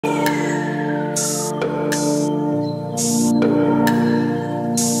Hello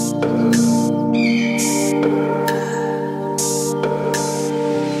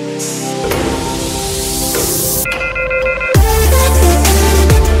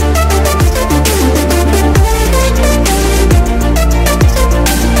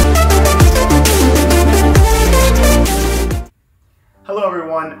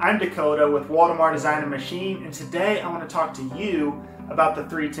everyone, I'm Dakota with Waldemar Design and Machine, and today I want to talk to you about the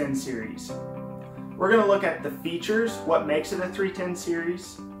 310 series. We're going to look at the features, what makes it a 310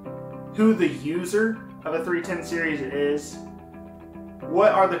 series, who the user of a 310 series is,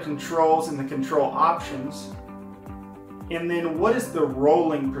 what are the controls and the control options, and then what is the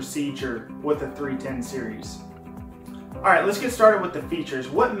rolling procedure with the 310 series. Alright, let's get started with the features.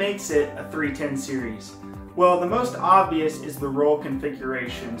 What makes it a 310 series? Well, the most obvious is the roll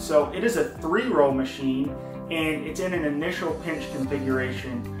configuration. So it is a 3-roll machine, and it's in an initial pinch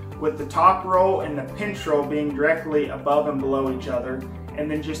configuration with the top roll and the pinch roll being directly above and below each other, and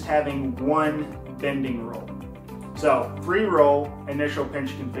then just having one bending roll. So 3-roll initial pinch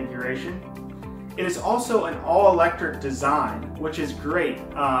configuration. It is also an all-electric design, which is great.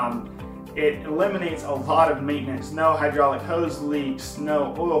 It eliminates a lot of maintenance. No hydraulic hose leaks,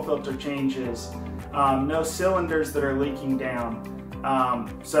 no oil filter changes, no cylinders that are leaking down.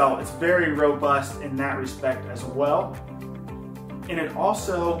 So it's very robust in that respect as well. And it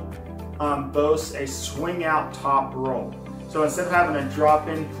also boasts a swing out top roll. So instead of having a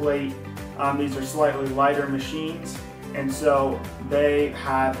drop-in plate, these are slightly lighter machines, and so they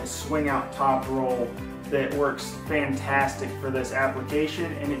have a swing out top roll that works fantastic for this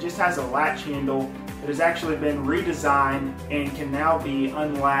application, and it just has a latch handle that has actually been redesigned and can now be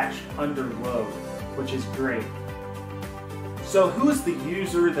unlatched under load, which is great. So who is the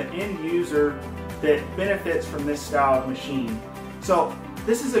user, the end user that benefits from this style of machine? So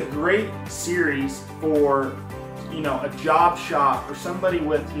this is a great series for, a job shop or somebody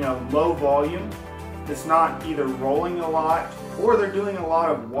with, low volume that's not either rolling a lot or they're doing a lot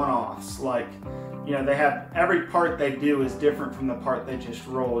of one-offs. Like, they have every part they do is different from the part they just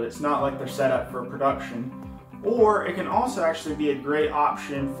rolled. It's not like they're set up for production. Or it can also actually be a great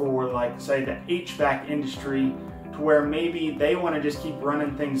option for, like, say, the HVAC industry, to where maybe they want to just keep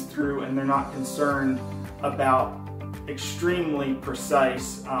running things through and they're not concerned about extremely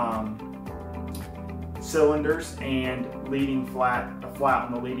precise cylinders and leading flat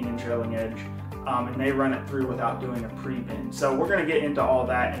on the leading and trailing edge, and they run it through without doing a pre-bend. So we're going to get into all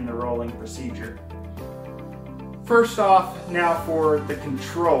that in the rolling procedure. First off, now for the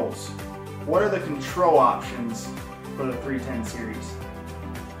controls. What are the control options for the 310 series?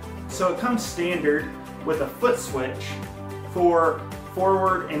 So it comes standard with a foot switch for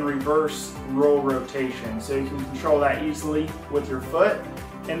forward and reverse roll rotation. So you can control that easily with your foot.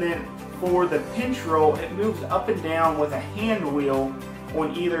 And then for the pinch roll, it moves up and down with a hand wheel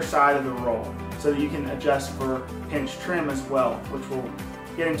on either side of the roll, so that you can adjust for pinch trim as well, which we'll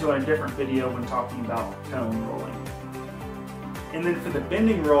get into in a different video when talking about cone rolling. And then for the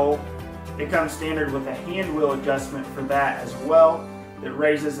bending roll, it comes standard with a hand wheel adjustment for that as well, that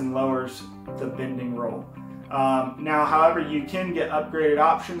raises and lowers the bending roll. Now, however, you can get upgraded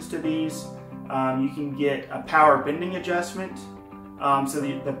options to these. You can get a power bending adjustment, so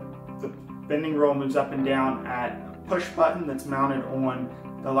the bending roll moves up and down at a push button that's mounted on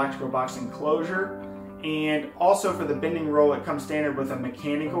the electrical box enclosure. And also for the bending roll, it comes standard with a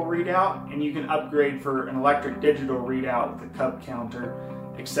mechanical readout, and you can upgrade for an electric digital readout with a cub counter,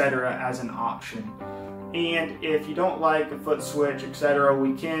 etc. as an option. And if you don't like a foot switch, etc.,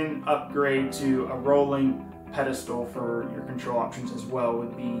 we can upgrade to a rolling pedestal for your control options as well.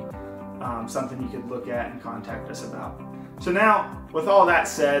 Would be something you could look at and contact us about. So now, with all that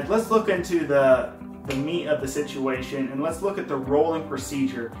said, let's look into the meat of the situation, and let's look at the rolling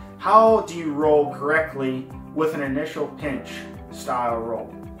procedure. How do you roll correctly with an initial pinch style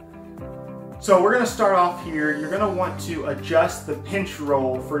roll? So we're going to start off here. You're going to want to adjust the pinch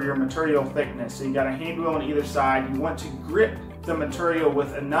roll for your material thickness. So you got a hand wheel on either side. You want to grip the material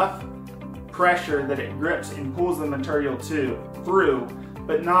with enough pressure that it grips and pulls the material through,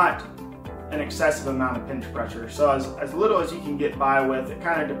 but not an excessive amount of pinch pressure. So as little as you can get by with. It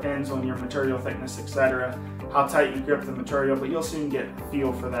kind of depends on your material thickness, etc., how tight you grip the material, but you'll soon get a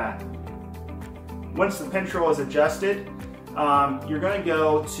feel for that. Once the pinch roll is adjusted, you're going to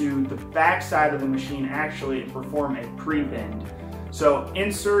go to the back side of the machine actually and perform a pre-bend. So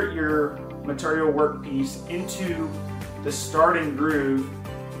insert your material workpiece into the starting groove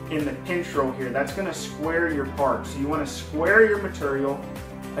in the pinch roll here. That's going to square your part. So you want to square your material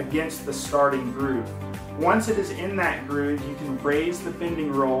against the starting groove. Once it is in that groove, you can raise the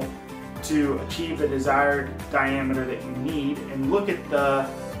bending roll to achieve the desired diameter that you need, and look at the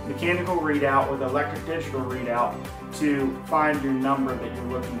mechanical readout or the electric digital readout to find your number that you're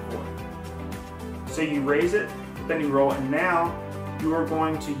looking for. So you raise it, the bending roll, and now you are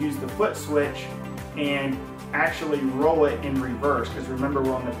going to use the foot switch and actually roll it in reverse, because remember,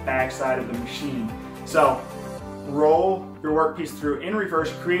 we're on the back side of the machine. So roll your workpiece through in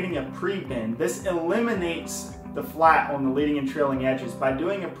reverse, creating a pre-bend. This eliminates the flat on the leading and trailing edges. By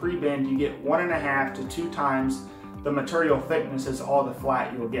doing a pre-bend, you get 1.5 to 2 times the material thickness as all the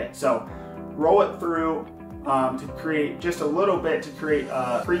flat you'll get. So roll it through to create just a little bit to create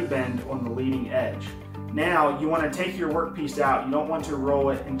a pre-bend on the leading edge. Now you want to take your workpiece out. You don't want to roll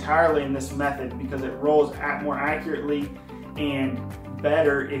it entirely in this method because it rolls more accurately and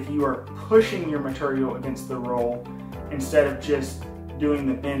better if you are pushing your material against the roll instead of just doing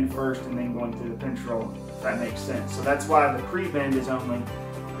the bend first and then going through the pinch roll, if that makes sense. So that's why the pre-bend is only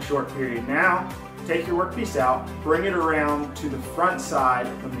a short period. Now take your workpiece out, bring it around to the front side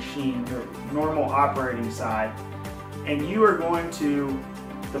of the machine, the normal operating side, and you are going to,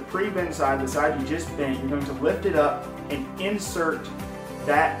 the pre-bend side, the side you just bent, you're going to lift it up and insert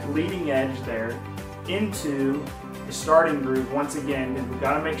that leading edge there into the starting groove once again, because we've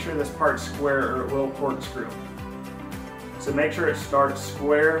got to make sure this part's square or it will corkscrew. So make sure it starts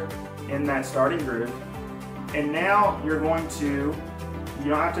square in that starting groove. And now you're going to, you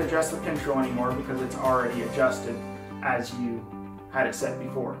don't have to adjust the pinch roll anymore because it's already adjusted as you had it set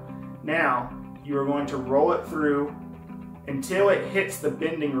before. Now you are going to roll it through until it hits the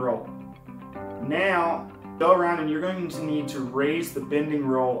bending roll. Now go around and you're going to need to raise the bending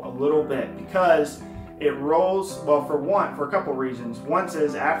roll a little bit because it rolls, well, for a couple reasons. One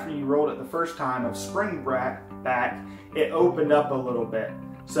is after you rolled it the first time of spring back, it opened up a little bit.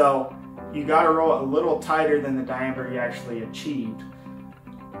 So you got to roll it a little tighter than the diameter you actually achieved.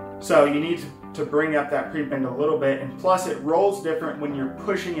 So you need to bring up that pre-bend a little bit, and plus it rolls different when you're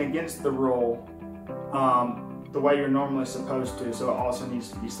pushing against the roll the way you're normally supposed to, so it also needs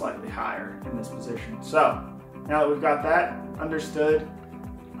to be slightly higher in this position. So now that we've got that understood,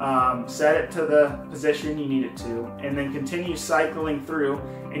 set it to the position you need it to, and then continue cycling through,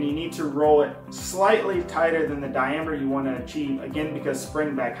 and you need to roll it slightly tighter than the diameter you want to achieve, again because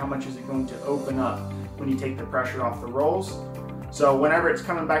spring back, how much is it going to open up when you take the pressure off the rolls. So whenever it's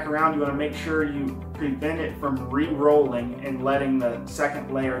coming back around, you want to make sure you prevent it from re-rolling and letting the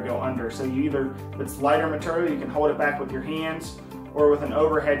second layer go under. So you either, if it's lighter material, you can hold it back with your hands or with an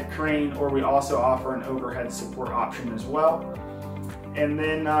overhead crane, or we also offer an overhead support option as well. And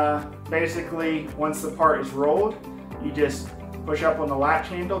then basically, once the part is rolled, you just push up on the latch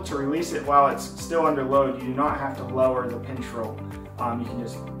handle to release it while it's still under load. You do not have to lower the pinch roll. You can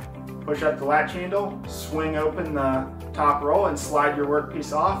just push up the latch handle, swing open the top roll, and slide your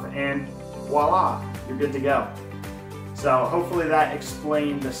workpiece off, and voila, you're good to go. So hopefully that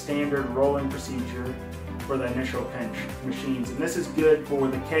explained the standard rolling procedure for the initial pinch machines. And this is good for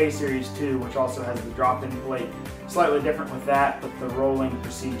the K Series 2, which also has the drop-in plate. Slightly different with that, but the rolling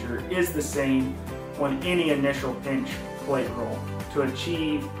procedure is the same on any initial pinch plate roll to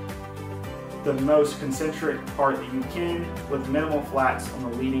achieve the most concentric part that you can with minimal flats on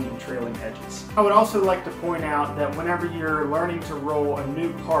the leading and trailing edges. I would also like to point out that whenever you're learning to roll a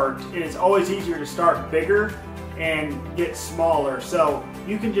new part, it is always easier to start bigger and get smaller. So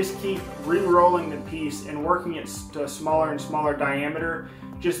you can just keep re-rolling the piece and working it to a smaller and smaller diameter.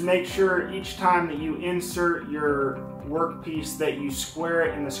 Just make sure each time that you insert your workpiece that you square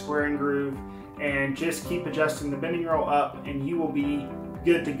it in the squaring groove, and just keep adjusting the bending roll up, and you will be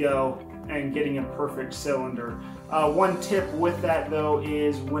good to go and getting a perfect cylinder. One tip with that though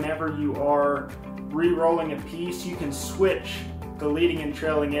is whenever you are re-rolling a piece, you can switch the leading and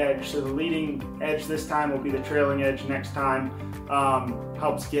trailing edge. So the leading edge this time will be the trailing edge next time.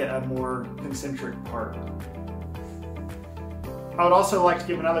 Helps get a more concentric part. I would also like to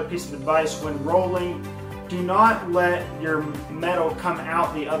give another piece of advice when rolling. Do not let your metal come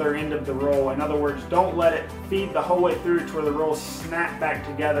out the other end of the roll. In other words, don't let it feed the whole way through to where the rolls snap back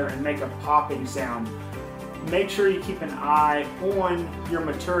together and make a popping sound. Make sure you keep an eye on your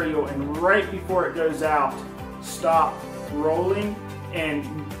material, and right before it goes out, stop rolling and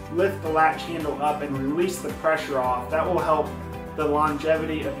lift the latch handle up and release the pressure off. That will help the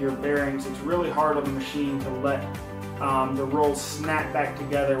longevity of your bearings. It's really hard on the machine to let the rolls snap back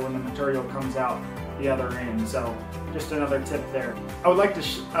together when the material comes out the other end. So just another tip there. I would like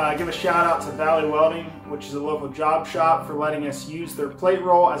to give a shout out to Valley Welding, which is a local job shop, for letting us use their plate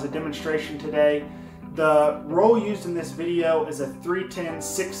roll as a demonstration today. The roll used in this video is a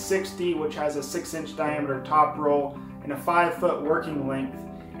 310-660, which has a 6-inch diameter top roll and a 5-foot working length,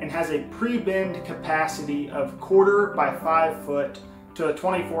 and has a pre-bend capacity of 1/4 by 5 foot to a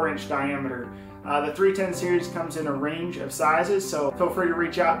 24-inch diameter. The 310 series comes in a range of sizes, so feel free to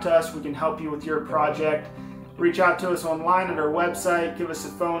reach out to us. We can help you with your project. Reach out to us online at our website, give us a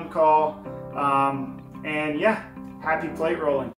phone call, and yeah, happy plate rolling.